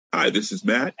Hi, this is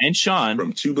Matt and Sean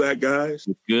from Two Black Guys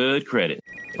with Good Credit.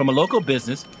 From a local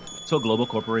business to a global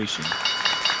corporation.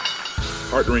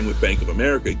 Partnering with Bank of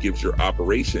America gives your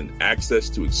operation access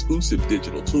to exclusive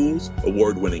digital tools,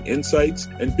 award-winning insights,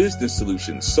 and business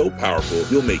solutions so powerful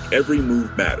you'll make every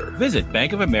move matter. Visit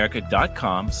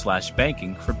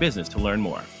bankofamerica.com/banking for business to learn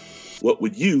more. What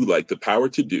would you like the power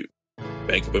to do?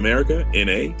 Bank of America,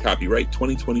 N.A., copyright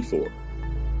 2024.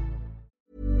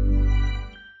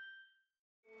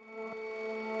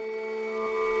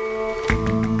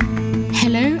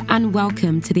 Hello and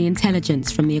welcome to The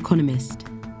Intelligence from The Economist.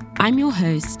 I'm your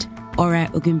host, Ora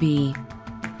Ogunbiyi.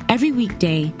 Every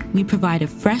weekday, we provide a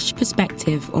fresh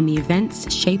perspective on the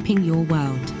events shaping your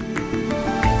world.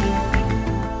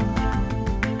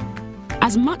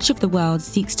 As much of the world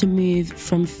seeks to move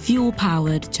from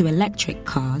fuel-powered to electric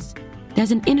cars,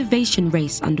 there's an innovation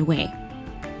race underway.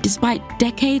 Despite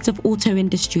decades of auto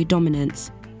industry dominance,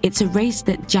 it's a race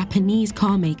that Japanese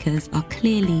car makers are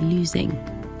clearly losing.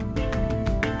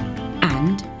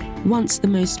 And once the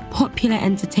most popular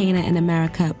entertainer in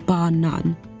America, bar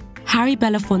none, Harry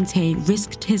Belafonte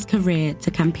risked his career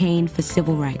to campaign for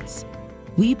civil rights.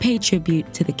 We pay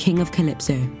tribute to the King of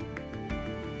Calypso.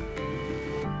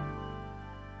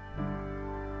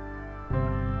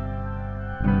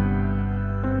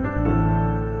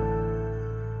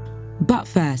 But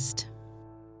first,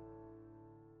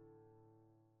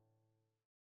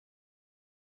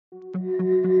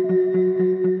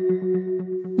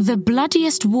 the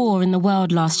bloodiest war in the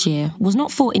world last year was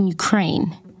not fought in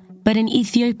Ukraine, but in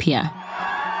Ethiopia.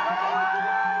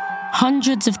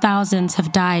 Hundreds of thousands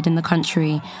have died in the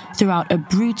country throughout a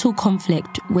brutal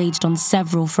conflict waged on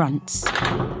several fronts.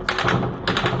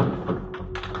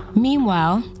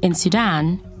 Meanwhile, in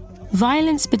Sudan,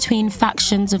 violence between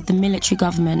factions of the military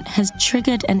government has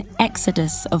triggered an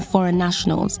exodus of foreign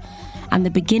nationals and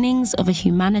the beginnings of a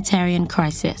humanitarian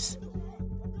crisis.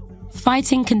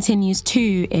 Fighting continues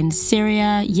too in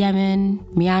Syria, Yemen,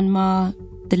 Myanmar,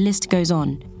 the list goes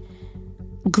on.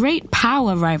 Great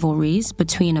power rivalries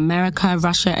between America,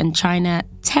 Russia, and China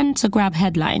tend to grab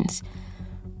headlines.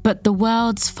 But the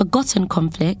world's forgotten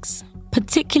conflicts,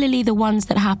 particularly the ones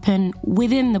that happen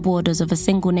within the borders of a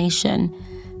single nation,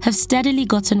 have steadily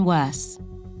gotten worse.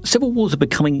 Civil wars are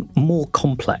becoming more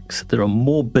complex. There are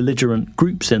more belligerent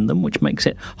groups in them, which makes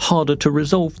it harder to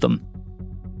resolve them.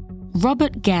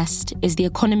 Robert Guest is The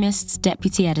Economist's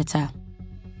deputy editor.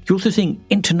 You're also seeing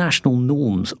international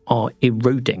norms are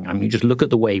eroding. I mean, you just look at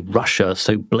the way Russia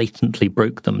so blatantly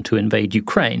broke them to invade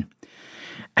Ukraine.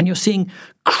 And you're seeing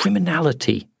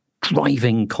criminality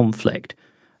driving conflict.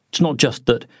 It's not just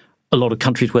that a lot of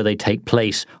countries where they take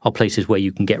place are places where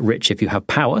you can get rich if you have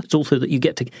power. It's also that you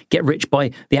get to get rich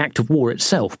by the act of war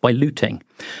itself, by looting.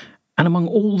 And among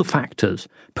all the factors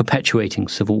perpetuating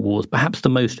civil wars, perhaps the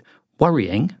most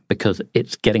worrying, because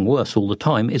it's getting worse all the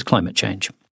time, is climate change.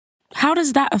 How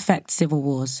does that affect civil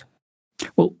wars?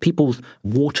 Well, people's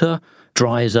water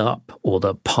dries up or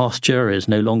the pasture is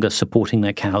no longer supporting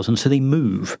their cows, and so they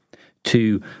move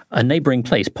to a neighbouring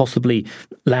place, possibly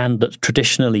land that's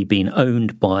traditionally been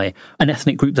owned by an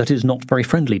ethnic group that is not very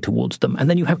friendly towards them. And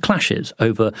then you have clashes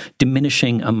over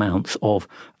diminishing amounts of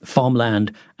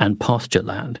farmland and pasture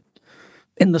land.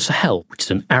 In the Sahel, which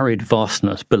is an arid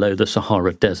vastness below the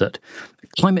Sahara Desert,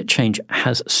 climate change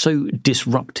has so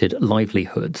disrupted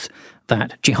livelihoods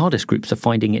that jihadist groups are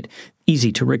finding it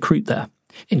easy to recruit there.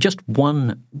 In just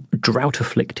one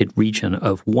drought-afflicted region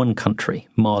of one country,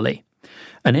 Mali,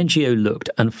 an NGO looked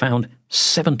and found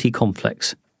 70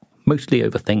 conflicts, mostly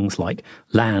over things like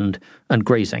land and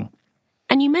grazing.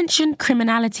 And you mentioned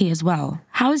criminality as well.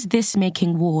 How is this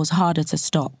making wars harder to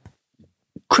stop?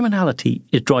 Criminality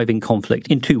is driving conflict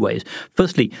in two ways.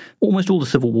 Firstly, almost all the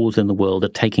civil wars in the world are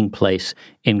taking place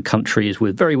in countries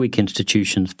with very weak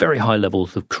institutions, very high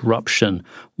levels of corruption,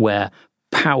 where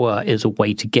power is a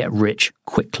way to get rich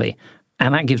quickly,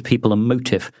 and that gives people a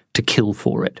motive to kill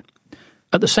for it.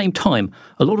 At the same time,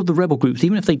 a lot of the rebel groups,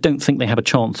 even if they don't think they have a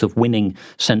chance of winning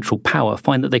central power,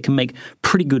 find that they can make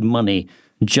pretty good money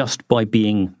just by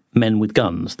being men with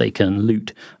guns. They can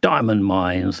loot diamond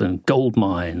mines and gold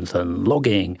mines and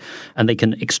logging, and they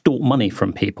can extort money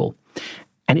from people.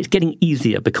 And it's getting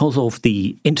easier because of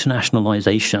the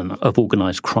internationalization of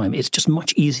organized crime. It's just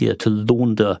much easier to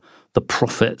launder the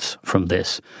profits from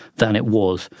this than it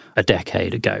was a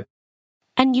decade ago.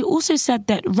 And you also said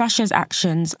that Russia's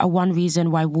actions are one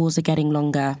reason why wars are getting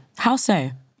longer. How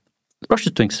so?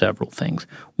 Russia's doing several things.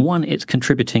 One, it's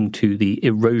contributing to the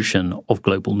erosion of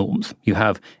global norms. You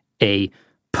have a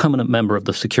permanent member of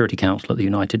the Security Council of the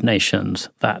United Nations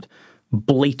that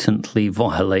blatantly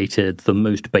violated the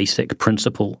most basic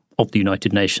principle of the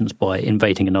United Nations by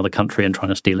invading another country and trying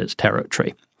to steal its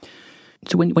territory.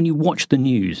 So when you watch the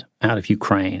news out of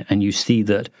Ukraine and you see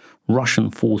that Russian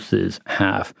forces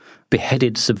have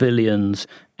beheaded civilians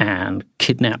and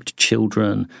kidnapped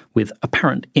children with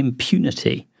apparent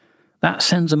impunity, that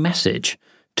sends a message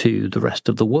to the rest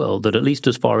of the world that, at least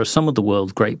as far as some of the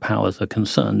world's great powers are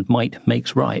concerned, might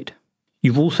makes right.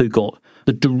 You've also got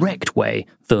the direct way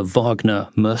the Wagner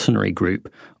mercenary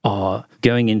group are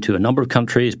going into a number of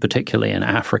countries, particularly in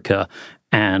Africa,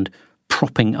 and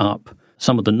propping up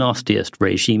some of the nastiest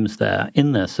regimes there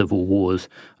in their civil wars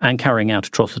and carrying out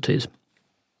atrocities.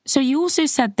 So you also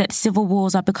said that civil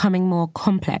wars are becoming more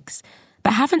complex,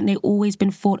 but haven't they always been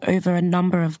fought over a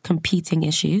number of competing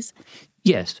issues?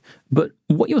 Yes, but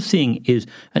what you're seeing is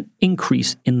an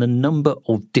increase in the number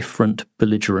of different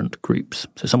belligerent groups.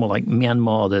 So somewhere like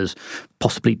Myanmar, there's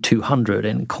possibly 200.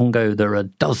 In Congo, there are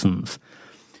dozens.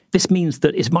 This means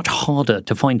that it's much harder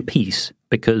to find peace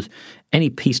because any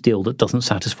peace deal that doesn't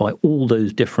satisfy all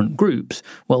those different groups,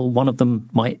 well, one of them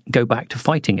might go back to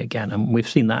fighting again, and we've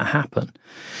seen that happen.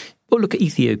 Or look at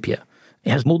Ethiopia. It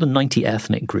has more than 90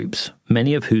 ethnic groups,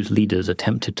 many of whose leaders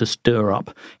attempted to stir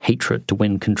up hatred to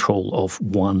win control of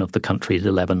one of the country's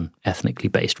 11 ethnically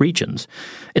based regions.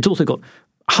 It's also got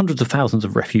hundreds of thousands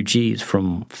of refugees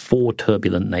from 4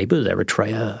 turbulent neighbours,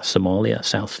 Eritrea, Somalia,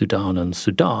 South Sudan and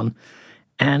Sudan.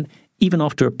 And even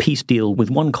after a peace deal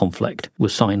with one conflict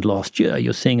was signed last year,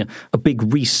 you're seeing a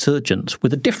big resurgence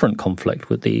with a different conflict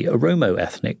with the Oromo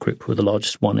ethnic group, who are the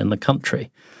largest one in the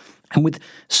country. And with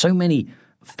so many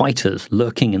fighters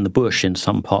lurking in the bush in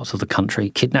some parts of the country,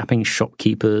 kidnapping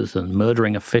shopkeepers and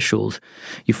murdering officials,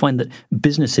 you find that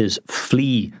businesses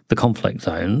flee the conflict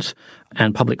zones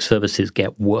and public services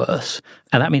get worse.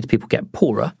 And that means people get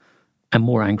poorer and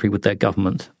more angry with their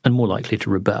government and more likely to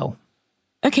rebel.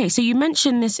 Okay, so you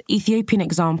mentioned this Ethiopian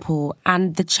example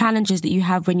and the challenges that you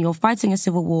have when you're fighting a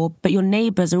civil war, but your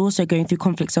neighbours are also going through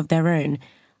conflicts of their own.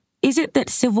 Is it that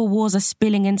civil wars are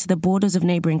spilling into the borders of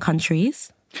neighbouring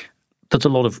countries? There's a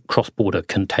lot of cross-border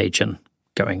contagion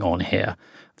going on here.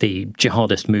 The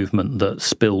jihadist movement that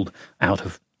spilled out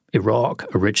of Iraq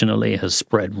originally has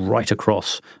spread right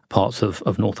across parts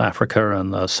of North Africa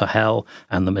and the Sahel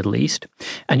and the Middle East.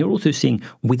 And you're also seeing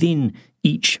within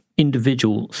each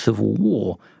individual civil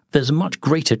war, there's a much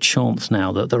greater chance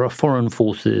now that there are foreign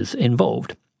forces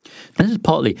involved. And this is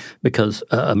partly because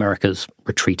America's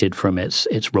retreated from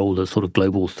its role as sort of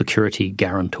global security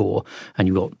guarantor, and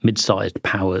you've got mid-sized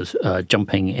powers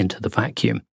jumping into the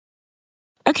vacuum.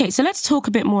 Okay, so let's talk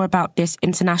a bit more about this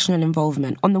international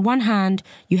involvement. On the one hand,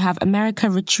 you have America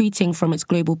retreating from its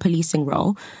global policing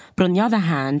role, but on the other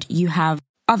hand, you have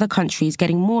other countries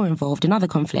getting more involved in other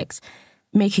conflicts,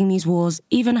 making these wars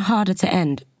even harder to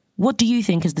end. What do you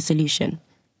think is the solution?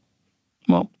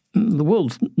 Well, the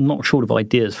world's not short of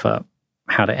ideas for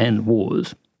how to end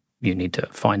wars. You need to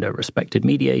find a respected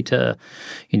mediator.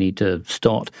 You need to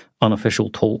start unofficial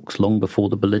talks long before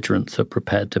the belligerents are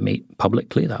prepared to meet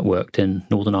publicly. That worked in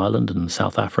Northern Ireland and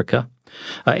South Africa.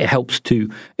 It helps to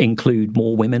include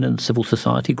more women and civil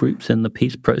society groups in the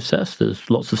peace process. There's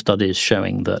lots of studies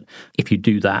showing that if you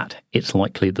do that, it's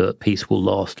likely that peace will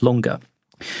last longer.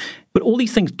 But all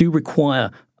these things do require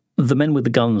the men with the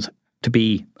guns to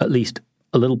be at least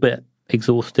a little bit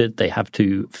exhausted. They have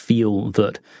to feel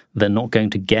that they're not going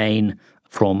to gain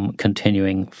from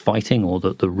continuing fighting, or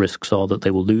that the risks are that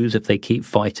they will lose if they keep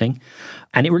fighting.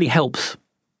 And it really helps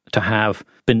to have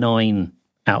benign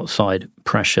outside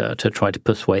pressure to try to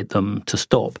persuade them to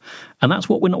stop. And that's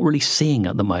what we're not really seeing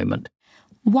at the moment.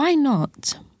 Why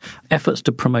not? Efforts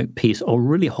to promote peace are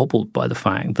really hobbled by the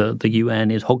fact that the UN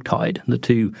is hogtied. The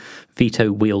 2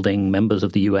 veto-wielding members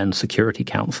of the UN Security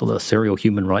Council are serial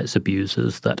human rights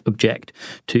abusers that object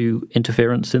to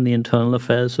interference in the internal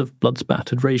affairs of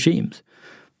blood-spattered regimes.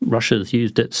 Russia's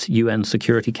used its UN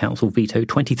Security Council veto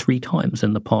 23 times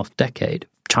in the past decade.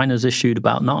 China's issued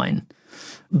about 9.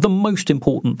 The most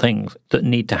important things that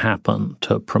need to happen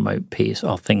to promote peace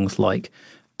are things like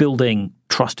building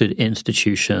trusted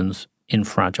institutions in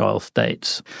fragile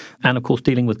states, and of course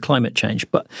dealing with climate change.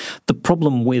 But the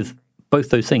problem with both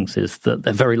those things is that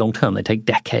they're very long term. They take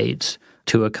decades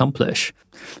to accomplish.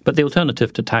 But the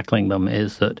alternative to tackling them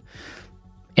is that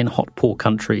in hot, poor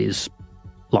countries,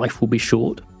 life will be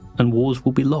short and wars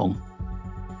will be long.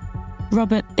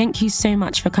 Robert, thank you so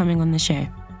much for coming on the show.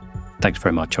 Thanks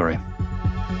very much, Ori.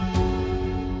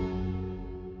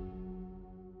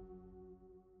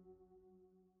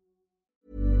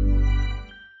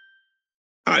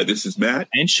 Hi, this is Matt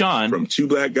and Sean from Two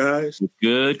Black Guys with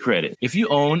Good Credit. If you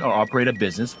own or operate a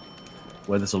business,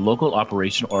 Whether it's a local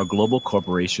operation or a global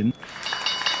corporation,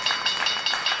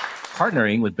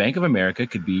 partnering with Bank of America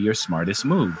could be your smartest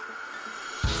move.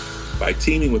 By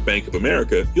teaming with Bank of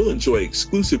America, you'll enjoy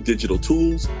exclusive digital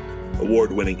tools,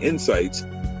 award-winning insights,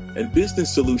 and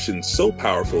business solutions so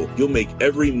powerful you'll make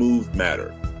every move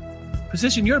matter.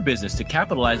 Position your business to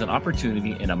capitalize on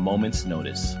opportunity in a moment's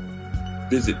notice.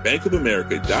 Visit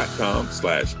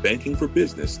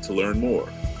bankofamerica.com/bankingforbusiness to learn more.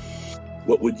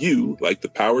 What would you like the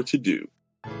power to do?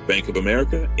 Bank of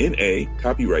America, N.A.,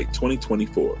 copyright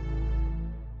 2024.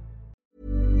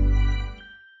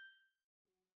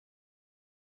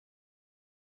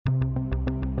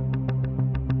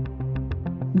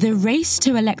 The race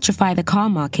to electrify the car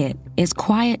market is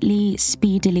quietly,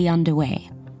 speedily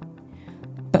underway.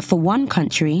 But for one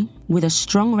country, with a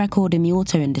strong record in the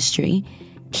auto industry,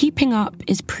 keeping up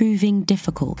is proving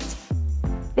difficult.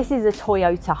 This is a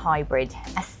Toyota hybrid,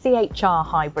 a CHR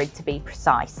hybrid to be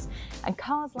precise. And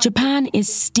cars like Japan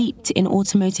is steeped in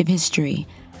automotive history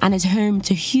and is home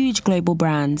to huge global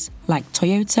brands like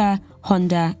Toyota,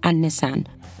 Honda, and Nissan.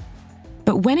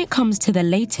 But when it comes to the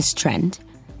latest trend,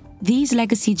 these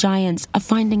legacy giants are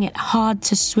finding it hard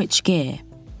to switch gear.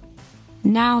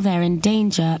 Now they're in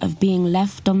danger of being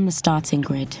left on the starting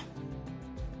grid.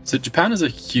 So Japan is a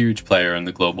huge player in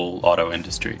the global auto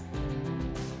industry.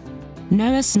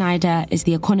 Noah Snyder is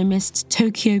The Economist's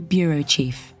Tokyo bureau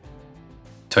chief.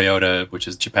 Toyota, which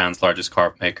is Japan's largest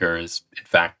car maker, is in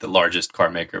fact the largest car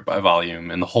maker by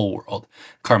volume in the whole world.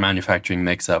 Car manufacturing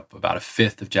makes up about a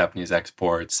fifth of Japanese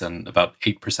exports and about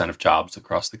 8% of jobs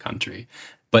across the country.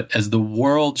 But as the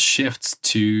world shifts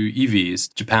to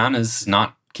EVs, Japan is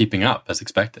not keeping up as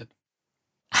expected.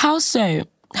 How so?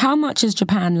 How much is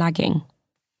Japan lagging?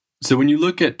 So when you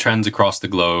look at trends across the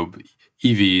globe,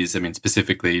 EVs,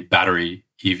 specifically battery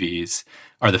EVs,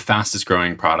 are the fastest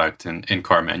growing product in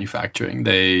car manufacturing.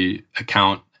 They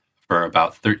account for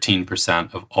about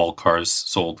 13% of all cars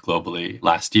sold globally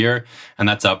last year, and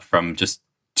that's up from just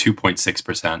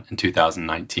 2.6% in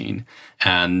 2019.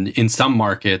 And in some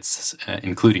markets,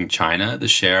 including China, the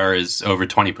share is over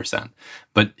 20%.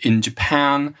 But in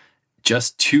Japan,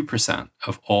 just 2%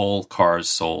 of all cars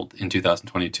sold in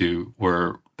 2022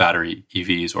 were battery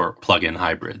EVs or plug-in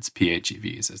hybrids,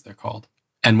 PHEVs as they're called.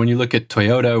 And when you look at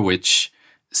Toyota, which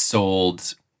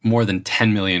sold more than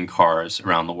 10 million cars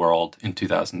around the world in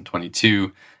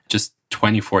 2022, just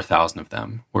 24,000 of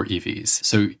them were EVs.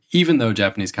 So even though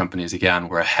Japanese companies, again,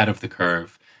 were ahead of the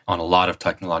curve on a lot of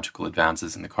technological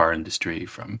advances in the car industry,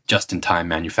 from just-in-time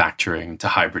manufacturing to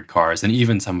hybrid cars, and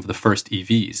even some of the first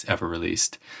EVs ever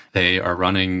released, they are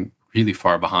running really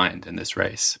far behind in this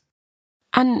race.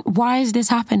 And why is this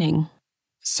happening?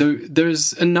 So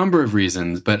there's a number of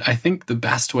reasons, but I think the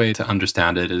best way to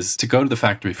understand it is to go to the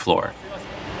factory floor.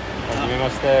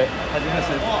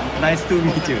 Nice to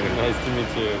meet you.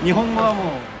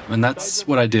 And that's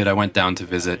what I did. I went down to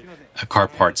visit a car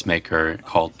parts maker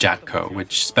called Jatco,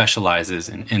 which specializes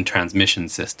in transmission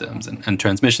systems and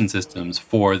transmission systems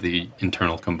for the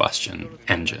internal combustion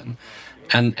engine.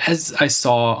 And as I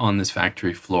saw on this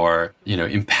factory floor,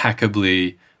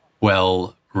 impeccably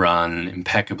well run,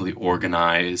 impeccably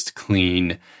organized,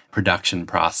 clean production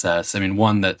process.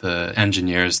 One that the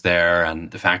engineers there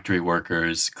and the factory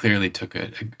workers clearly took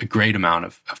a great amount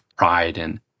of pride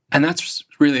in. And that's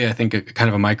really, I think, a kind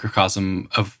of a microcosm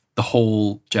of the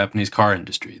whole Japanese car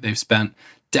industry. They've spent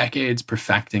decades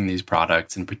perfecting these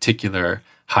products, in particular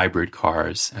hybrid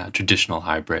cars, traditional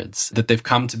hybrids, that they've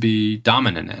come to be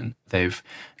dominant in. They've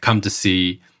come to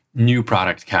see new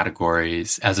product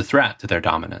categories as a threat to their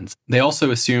dominance. They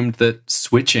also assumed that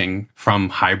switching from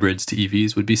hybrids to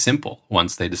EVs would be simple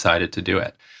once they decided to do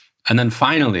it. And then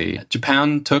finally,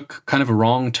 Japan took kind of a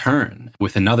wrong turn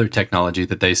with another technology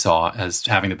that they saw as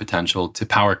having the potential to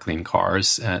power clean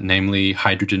cars, namely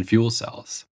hydrogen fuel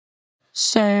cells.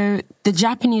 So the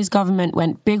Japanese government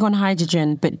went big on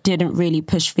hydrogen, but didn't really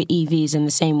push for EVs in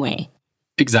the same way.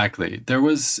 Exactly. There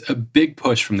was a big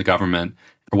push from the government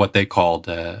for what they called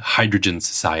a hydrogen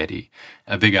society,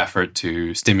 a big effort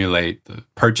to stimulate the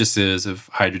purchases of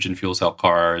hydrogen fuel cell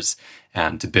cars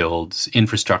and to build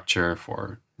infrastructure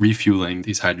for refueling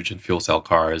these hydrogen fuel cell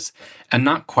cars, and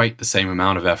not quite the same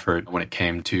amount of effort when it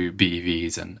came to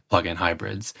BEVs and plug-in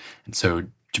hybrids. And so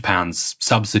Japan's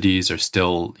subsidies are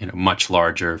still, much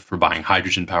larger for buying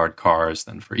hydrogen-powered cars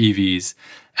than for EVs.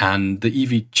 And the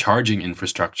EV charging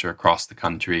infrastructure across the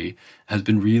country has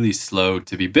been really slow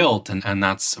to be built. And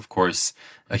that's, of course,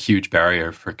 a huge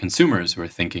barrier for consumers who are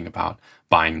thinking about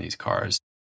buying these cars.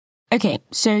 Okay,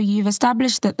 so you've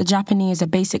established that the Japanese are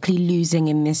basically losing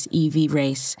in this EV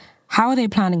race. How are they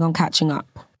planning on catching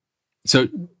up? So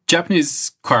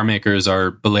Japanese car makers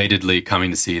are belatedly coming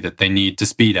to see that they need to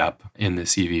speed up in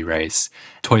this EV race.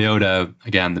 Toyota,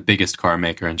 again, the biggest car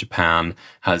maker in Japan,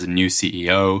 has a new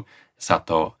CEO,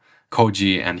 Sato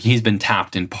Koji, and he's been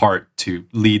tapped in part to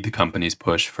lead the company's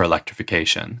push for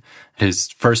electrification. At his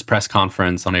first press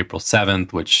conference on April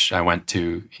 7th, which I went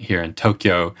to here in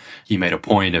Tokyo, he made a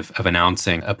point of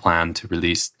announcing a plan to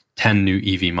release 10 new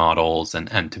EV models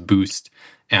and to boost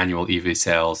annual EV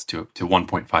sales to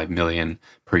 1.5 million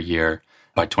per year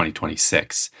by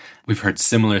 2026. We've heard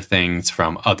similar things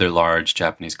from other large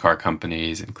Japanese car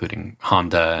companies, including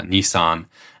Honda and Nissan.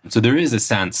 And so there is a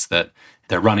sense that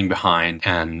they're running behind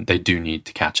and they do need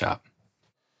to catch up.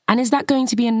 And is that going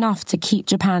to be enough to keep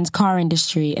Japan's car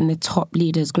industry in the top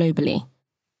leaders globally?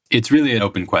 It's really an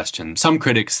open question. Some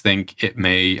critics think it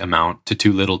may amount to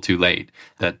too little too late,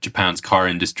 that Japan's car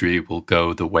industry will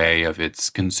go the way of its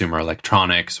consumer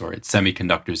electronics or its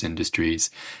semiconductors industries,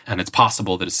 and it's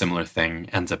possible that a similar thing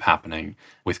ends up happening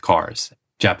with cars.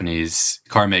 Japanese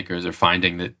car makers are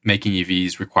finding that making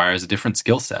EVs requires a different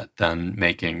skill set than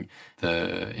making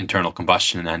the internal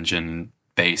combustion engine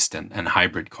based and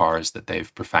hybrid cars that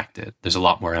they've perfected. There's a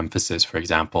lot more emphasis, for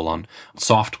example, on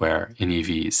software in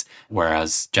EVs,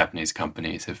 whereas Japanese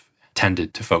companies have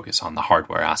tended to focus on the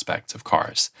hardware aspects of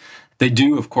cars. They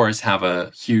do, of course, have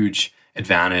a huge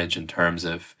advantage in terms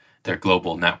of their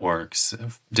global networks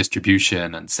of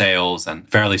distribution and sales and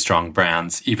fairly strong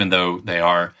brands, even though they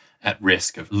are at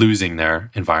risk of losing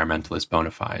their environmentalist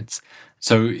bona fides.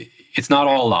 So it's not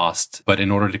all lost, but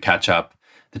in order to catch up,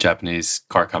 the Japanese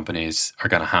car companies are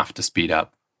going to have to speed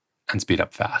up and speed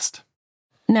up fast.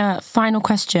 Now, final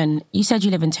question. You said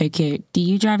you live in Tokyo. Do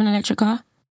you drive an electric car?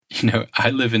 I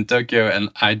live in Tokyo and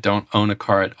I don't own a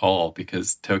car at all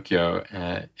because Tokyo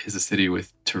is a city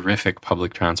with terrific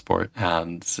public transport.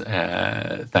 And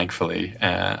thankfully,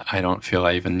 I don't feel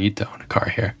I even need to own a car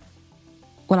here.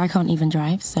 Well, I can't even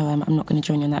drive, so I'm not going to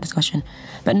join you in that discussion.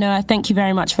 But Noah, thank you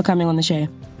very much for coming on the show.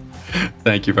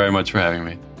 Thank you very much for having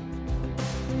me.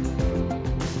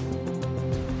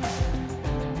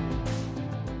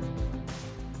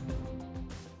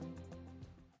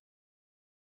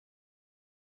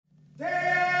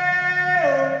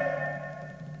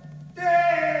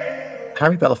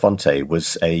 Harry Belafonte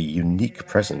was a unique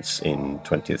presence in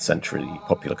 20th century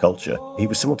popular culture. He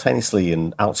was simultaneously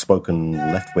an outspoken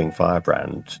left-wing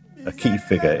firebrand, a key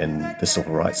figure in the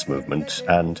civil rights movement,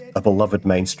 and a beloved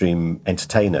mainstream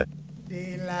entertainer.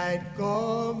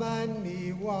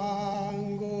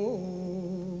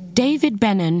 David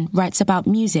Bennon writes about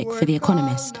music for The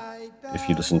Economist. If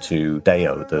you listen to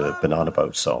Deo, the Banana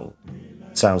Boat song,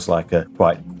 it sounds like a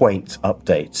quite quaint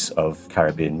update of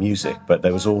Caribbean music, but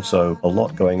there was also a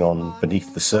lot going on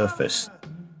beneath the surface.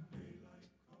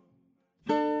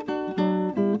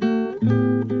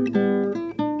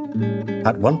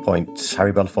 At one point,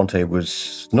 Harry Belafonte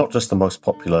was not just the most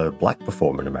popular black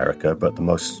performer in America, but the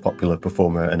most popular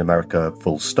performer in America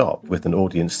full stop, with an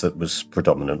audience that was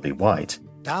predominantly white.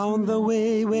 Down the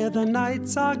way where the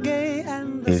nights are gay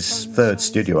and his third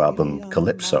studio album,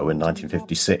 Calypso, in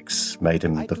 1956, made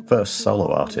him the first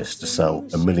solo artist to sell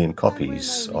 1 million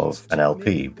copies of an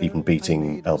LP, even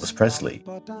beating Elvis Presley.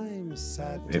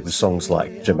 It was songs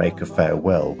like Jamaica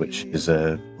Farewell, which is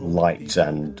a light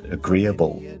and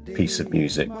agreeable piece of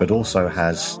music, but also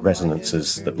has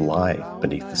resonances that lie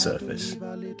beneath the surface.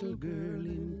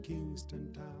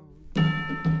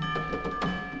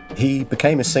 He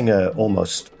became a singer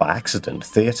almost by accident.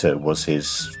 Theatre was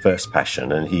his first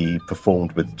passion, and he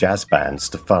performed with jazz bands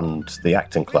to fund the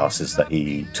acting classes that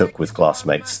he took with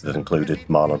classmates that included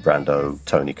Marlon Brando,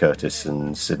 Tony Curtis,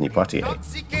 and Sidney Poitier.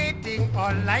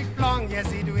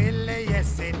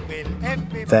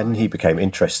 Then he became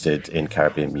interested in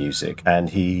Caribbean music, and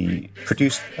he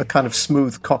produced a kind of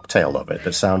smooth cocktail of it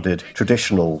that sounded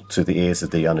traditional to the ears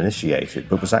of the uninitiated,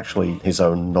 but was actually his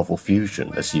own novel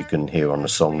fusion, as you can hear on a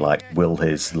song like Will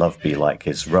His Love Be Like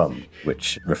His Rum,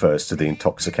 which refers to the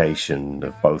intoxication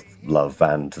of both love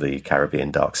and the Caribbean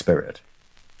dark spirit.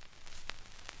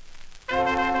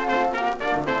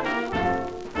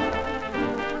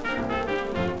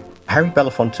 Harry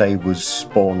Belafonte was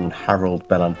born Harold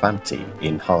Belanfanti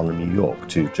in Harlem, New York,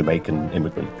 to Jamaican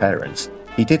immigrant parents.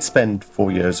 He did spend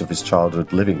 4 years of his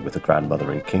childhood living with a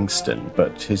grandmother in Kingston,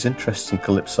 but his interest in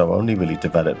calypso only really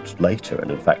developed later,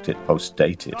 and in fact it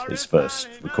post-dated his first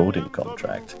recording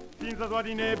contract. Seems as what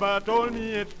the neighbor told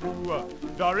me it's true.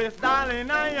 Doris,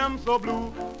 darling, I am so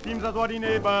blue. Seems as what the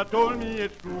neighbor told me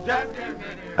it's true.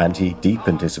 And he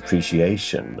deepened his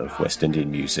appreciation of West Indian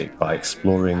music by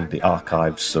exploring the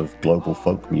archives of global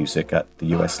folk music at the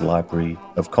US Library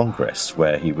of Congress,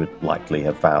 where he would likely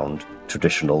have found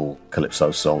traditional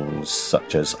calypso songs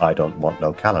such as I Don't Want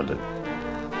No Callaloo.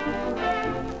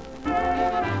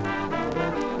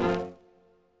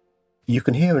 You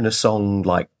can hear in a song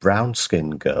like Brown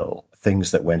Skin Girl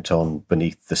things that went on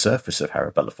beneath the surface of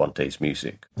Harry Belafonte's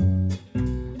music.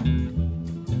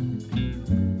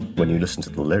 When you listen to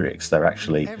the lyrics, they're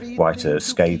actually quite a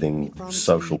scathing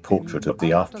social portrait of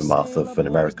the aftermath of an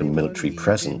American military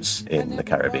presence in the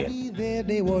Caribbean.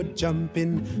 They were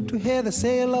jumping to hear the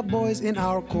sailor boys in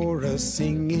our chorus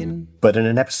singing. But in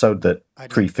an episode that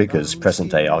prefigures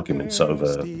present-day arguments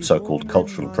over so-called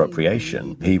cultural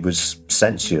appropriation, he was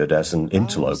censured as an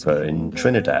interloper in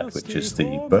Trinidad, which is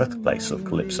the birthplace of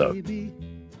calypso.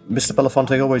 Mr.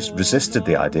 Belafonte always resisted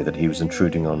the idea that he was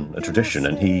intruding on a tradition,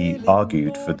 and he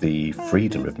argued for the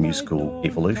freedom of musical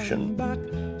evolution.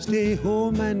 Stay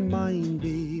home and mind,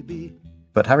 baby.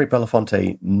 But Harry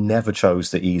Belafonte never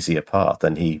chose the easier path,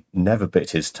 and he never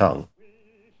bit his tongue.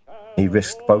 He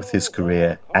risked both his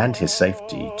career and his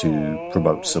safety to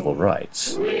promote civil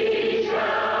rights.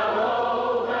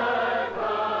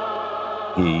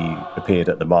 He appeared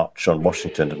at the March on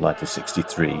Washington in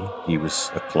 1963. He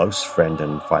was a close friend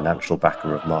and financial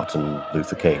backer of Martin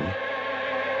Luther King.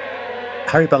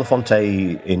 Harry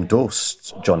Belafonte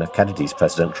endorsed John F. Kennedy's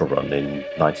presidential run in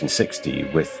 1960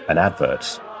 with an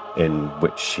advert in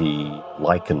which he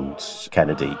likened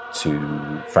Kennedy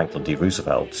to Franklin D.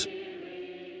 Roosevelt.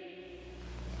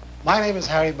 My name is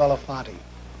Harry Belafonte.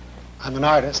 I'm an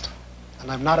artist,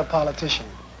 and I'm not a politician.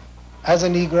 As a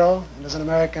Negro and as an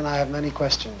American, I have many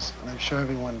questions, and I'm sure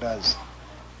everyone does,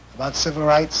 about civil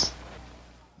rights.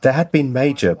 There had been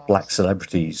major black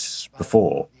celebrities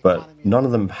before, but none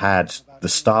of them had the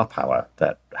star power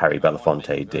that Harry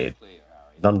Belafonte did.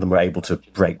 None of them were able to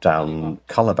break down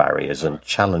colour barriers and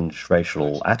challenge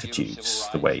racial attitudes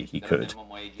the way he could.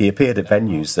 He appeared at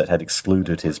venues that had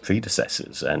excluded his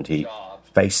predecessors, and he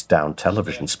faced down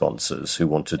television sponsors who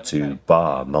wanted to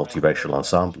bar multiracial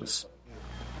ensembles.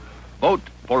 Vote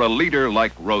for a leader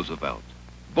like Roosevelt.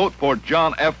 Vote for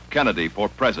John F. Kennedy for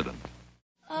president.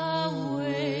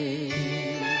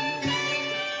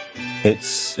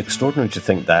 It's extraordinary to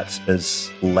think that as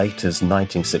late as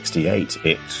 1968,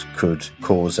 it could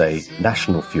cause a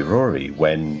national furore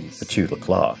when Petula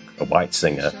Clark, a white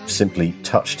singer, simply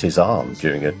touched his arm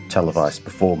during a televised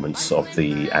performance of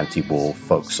the anti-war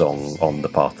folk song On the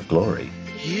Path of Glory.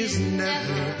 He's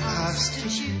never asked to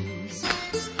choose.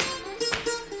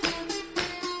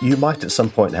 You might at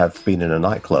some point have been in a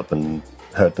nightclub and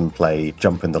heard them play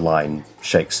Jump in the Line,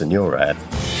 Shake Senora.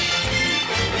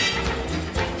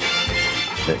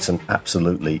 It's an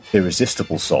absolutely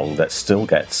irresistible song that still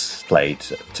gets played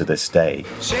to this day.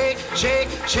 Shake, shake,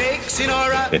 shake,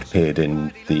 Senora. It appeared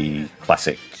in the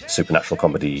classic supernatural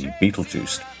comedy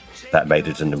Beetlejuice. That made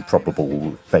it an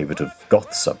improbable favourite of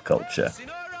goth subculture.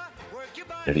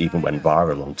 It even went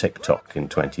viral on TikTok in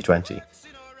 2020.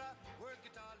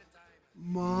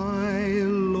 My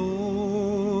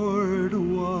Lord,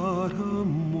 what a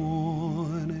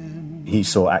morning. He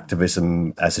saw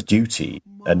activism as a duty,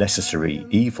 a necessary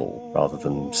evil, rather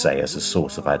than, say, as a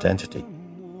source of identity.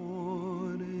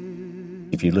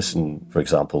 If you listen, for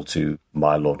example, to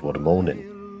My Lord, What a Morning,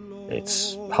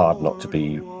 it's hard not to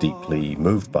be deeply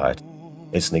moved by it.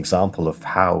 It's an example of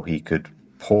how he could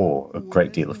pour a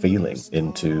great deal of feeling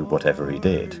into whatever he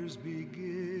did.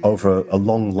 Over a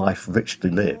long life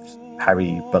richly lived,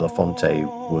 Harry Belafonte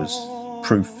was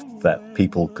proof that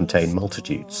people contain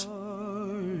multitudes.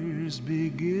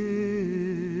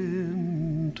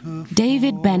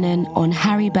 David Bennon on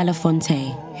Harry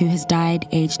Belafonte, who has died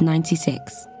aged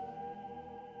 96.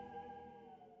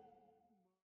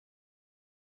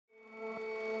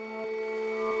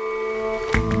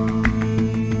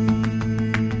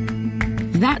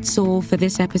 That's all for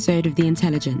this episode of The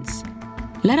Intelligence.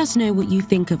 Let us know what you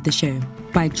think of the show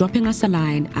by dropping us a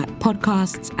line at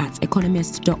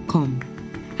podcasts@economist.com.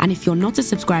 And if you're not a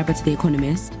subscriber to The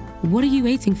Economist, what are you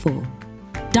waiting for?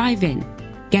 Dive in.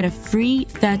 Get a free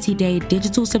 30-day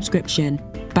digital subscription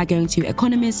by going to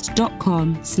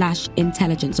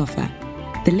economist.com/intelligence offer.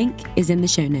 The link is in the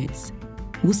show notes.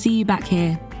 We'll see you back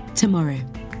here tomorrow.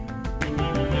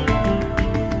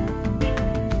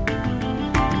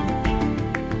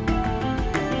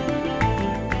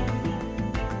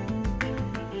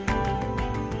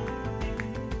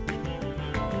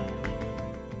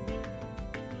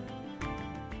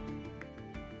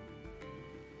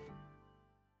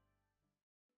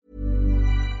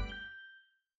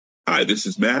 Hi, this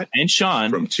is Matt and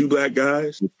Sean from Two Black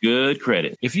Guys with Good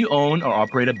Credit. If you own or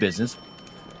operate a business,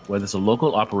 whether it's a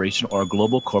local operation or a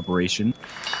global corporation,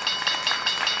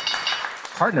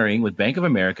 partnering with Bank of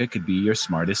America could be your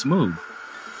smartest move.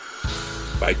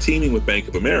 By teaming with Bank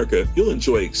of America, you'll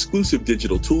enjoy exclusive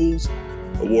digital tools,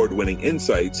 award-winning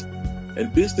insights,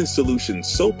 and business solutions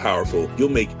so powerful you'll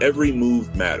make every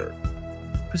move matter.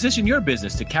 Position your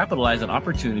business to capitalize on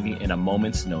opportunity in a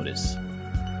moment's notice.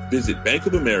 Visit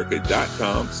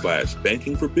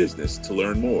bankofamerica.com/banking for business to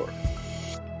learn more.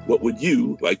 What would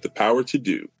you like the power to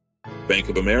do? Bank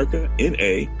of America,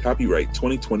 N.A., copyright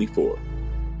 2024.